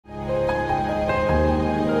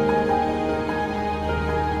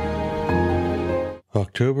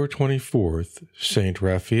October 24th, Saint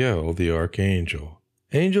Raphael the Archangel.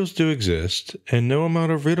 Angels do exist, and no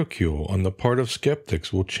amount of ridicule on the part of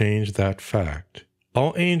skeptics will change that fact.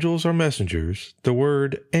 All angels are messengers. The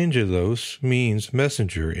word angelos means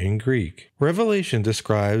messenger in Greek. Revelation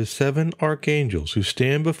describes 7 archangels who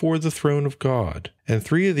stand before the throne of God, and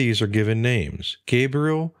 3 of these are given names: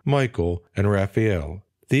 Gabriel, Michael, and Raphael.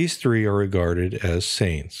 These 3 are regarded as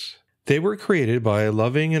saints. They were created by a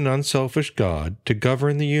loving and unselfish God to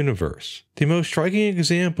govern the universe. The most striking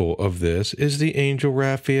example of this is the angel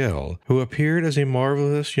Raphael, who appeared as a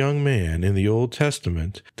marvelous young man in the Old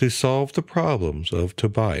Testament to solve the problems of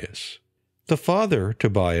Tobias. The father,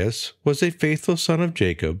 Tobias, was a faithful son of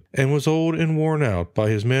Jacob and was old and worn out by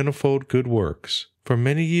his manifold good works. For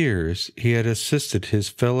many years he had assisted his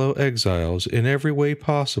fellow exiles in every way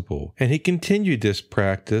possible, and he continued this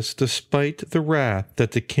practice despite the wrath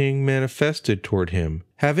that the king manifested toward him.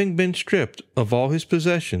 Having been stripped of all his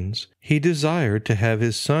possessions, he desired to have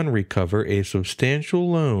his son recover a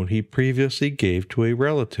substantial loan he previously gave to a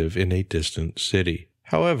relative in a distant city.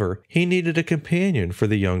 However, he needed a companion for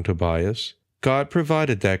the young Tobias. God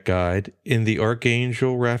provided that guide in the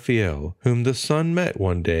Archangel Raphael, whom the son met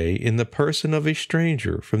one day in the person of a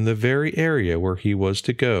stranger from the very area where he was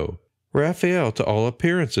to go. Raphael, to all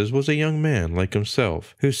appearances, was a young man like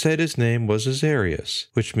himself, who said his name was Azarias,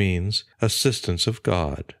 which means assistance of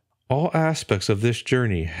God. All aspects of this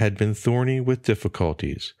journey had been thorny with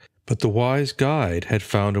difficulties, but the wise guide had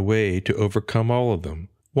found a way to overcome all of them.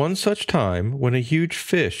 One such time, when a huge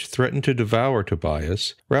fish threatened to devour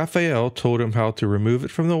Tobias, Raphael told him how to remove it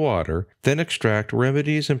from the water, then extract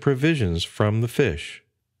remedies and provisions from the fish.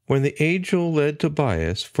 When the angel led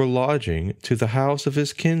Tobias for lodging to the house of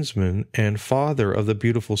his kinsman and father of the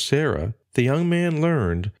beautiful Sarah, the young man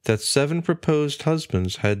learned that 7 proposed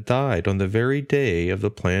husbands had died on the very day of the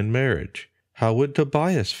planned marriage. How would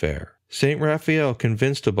Tobias fare? Saint Raphael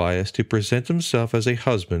convinced Tobias to present himself as a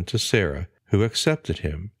husband to Sarah, who accepted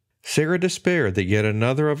him. Sarah despaired that yet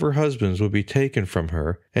another of her husbands would be taken from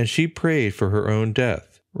her, and she prayed for her own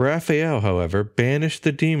death. Raphael, however, banished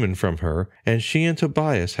the demon from her, and she and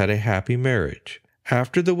Tobias had a happy marriage.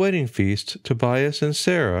 After the wedding feast, Tobias and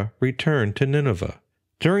Sarah returned to Nineveh.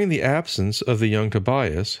 During the absence of the young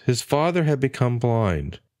Tobias, his father had become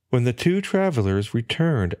blind. When the 2 travelers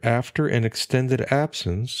returned after an extended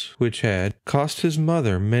absence, which had cost his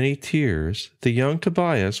mother many tears, the young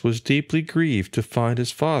Tobias was deeply grieved to find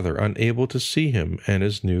his father unable to see him and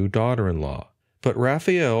his new daughter-in-law. But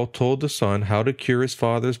Raphael told the son how to cure his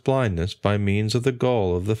father's blindness by means of the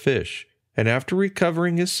gall of the fish, and after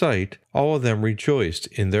recovering his sight, all of them rejoiced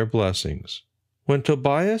in their blessings. When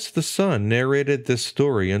Tobias the son narrated this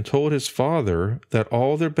story and told his father that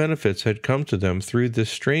all their benefits had come to them through this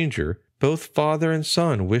stranger, both father and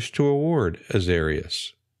son wished to reward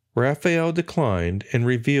Azarias. Raphael declined and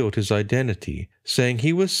revealed his identity, saying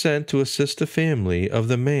he was sent to assist the family of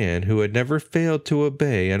the man who had never failed to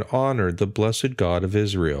obey and honored the blessed God of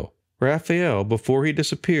Israel. Raphael, before he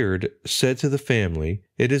disappeared, said to the family,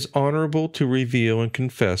 "It is honorable to reveal and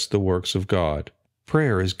confess the works of God.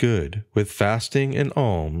 Prayer is good, with fasting and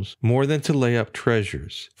alms, more than to lay up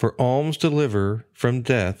treasures. For alms deliver from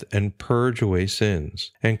death and purge away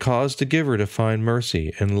sins, and cause the giver to find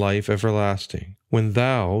mercy and life everlasting. When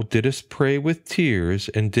thou didst pray with tears,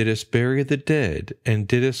 and didst bury the dead, and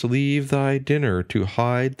didst leave thy dinner to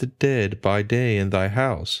hide the dead by day in thy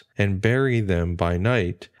house, and bury them by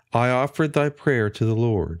night, I offered thy prayer to the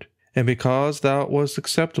Lord. And because thou wast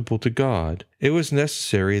acceptable to God, it was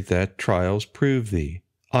necessary that trials prove thee.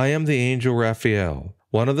 I am the angel Raphael,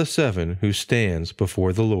 one of the 7 who stands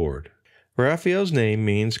before the Lord." Raphael's name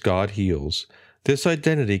means God heals. This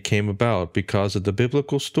identity came about because of the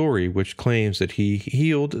biblical story which claims that he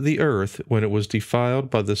healed the earth when it was defiled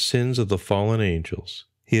by the sins of the fallen angels.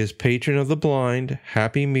 He is patron of the blind,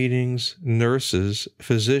 happy meetings, nurses,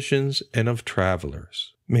 physicians, and of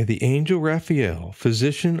travelers. May the angel Raphael,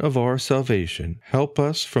 physician of our salvation, help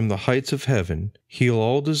us from the heights of heaven, heal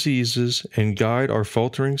all diseases, and guide our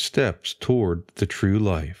faltering steps toward the true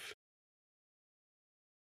life.